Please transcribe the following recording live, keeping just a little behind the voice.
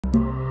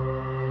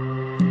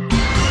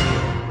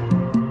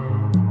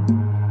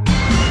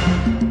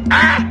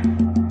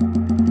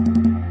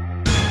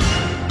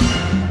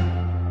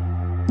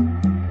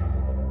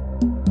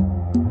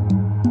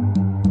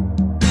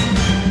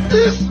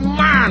This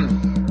man!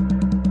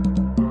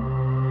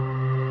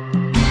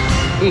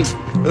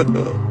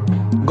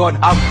 God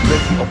have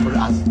mercy upon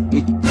us.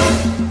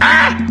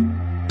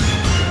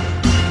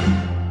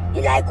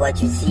 You like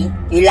what you see?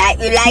 You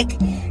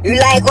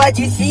like what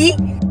you see? I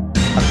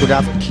could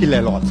have killed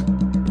a lot.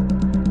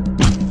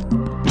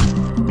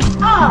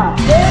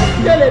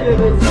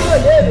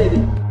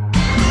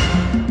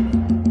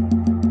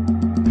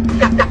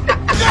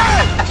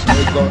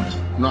 May God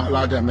not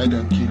allow them, make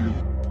them kill you.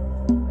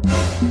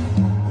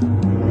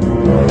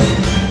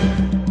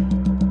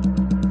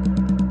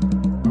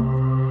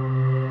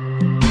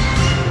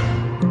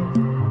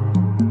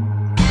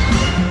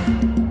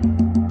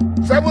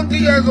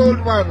 $70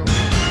 old man.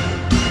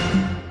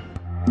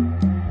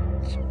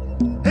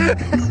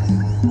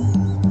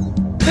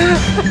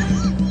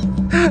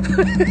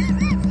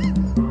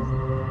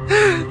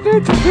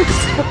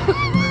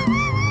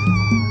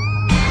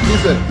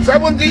 Listen,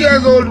 70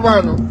 years old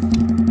man.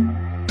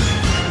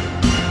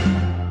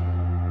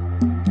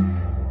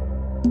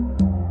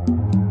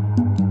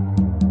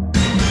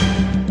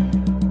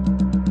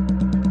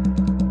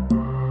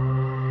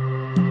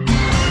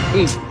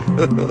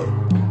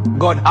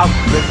 God have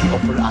mercy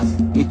upon us.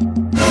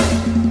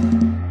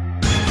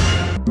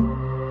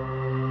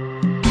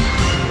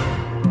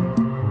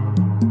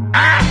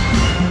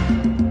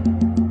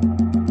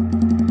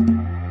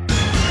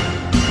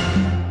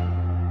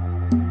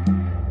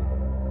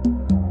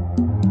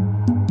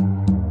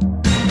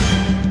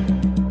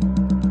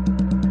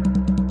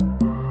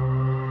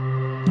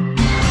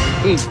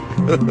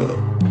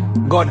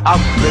 God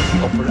have mercy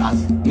upon us.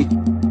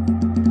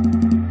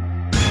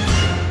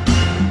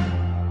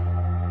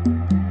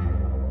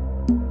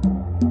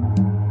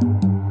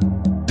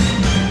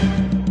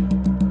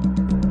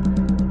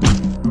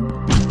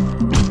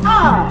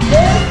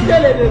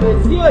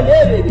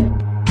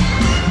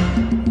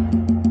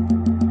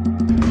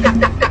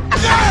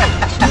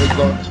 May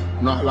God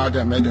not allow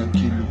them, make them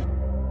kill you.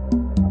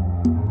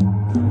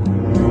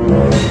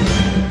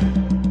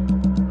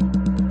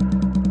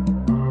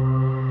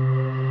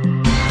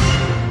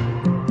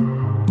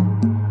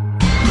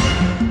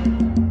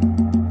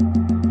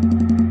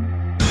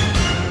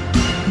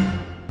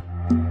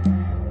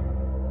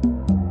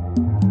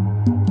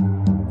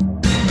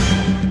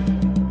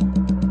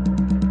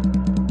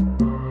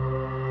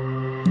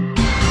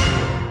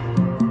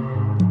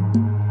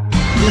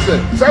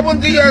 Listen,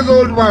 70 years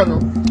old man.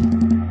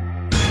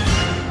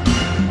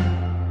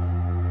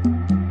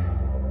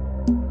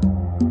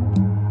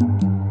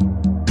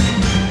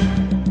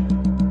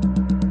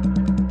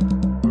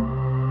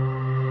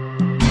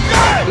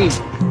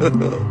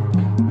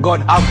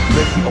 God have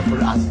mercy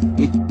upon us.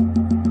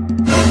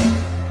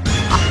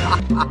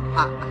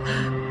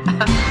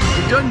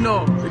 We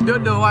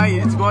don't know why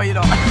it's going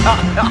on.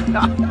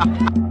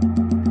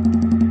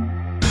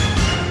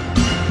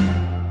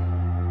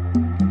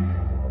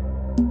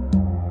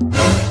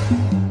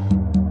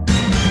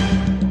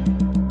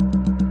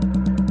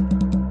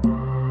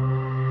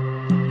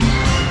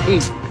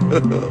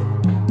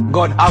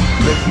 God have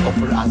mercy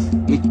upon us.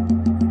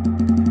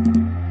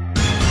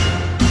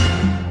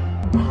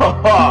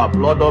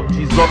 Blood of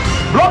Jesus.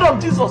 Blood of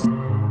Jesus.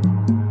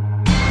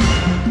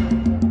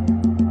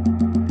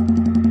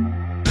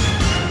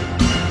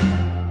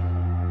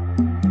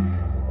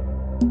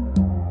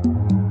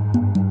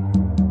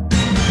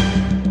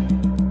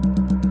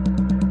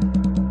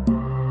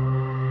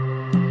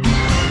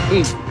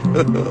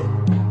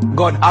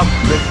 God have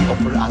mercy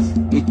upon us.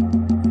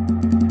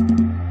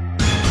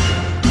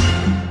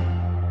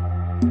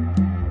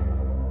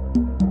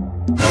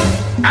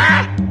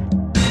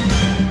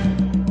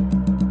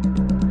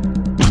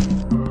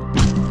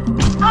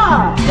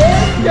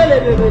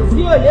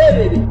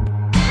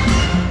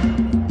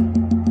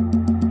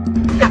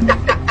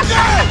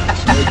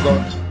 May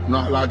God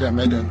not allow them,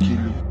 make them kill you.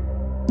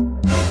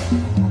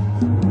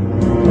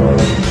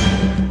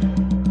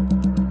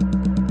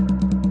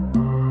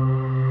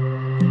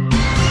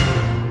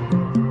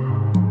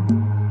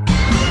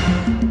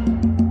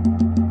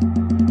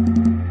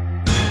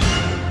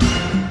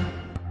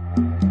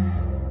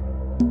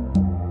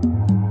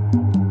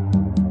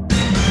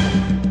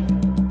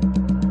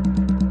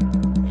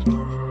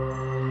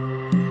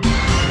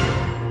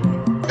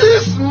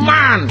 This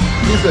man!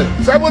 Listen,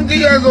 70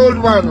 years old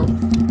man.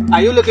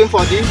 Are you looking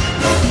for this?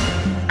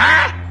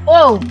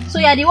 Oh, so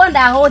you're the one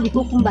that hold the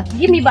cucumber.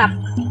 Give me back.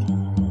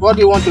 What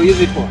do you want to use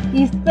it for?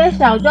 It's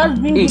special.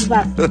 Just bring it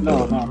back.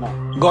 No.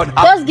 God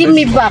have Just give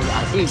me mercy back. upon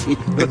us.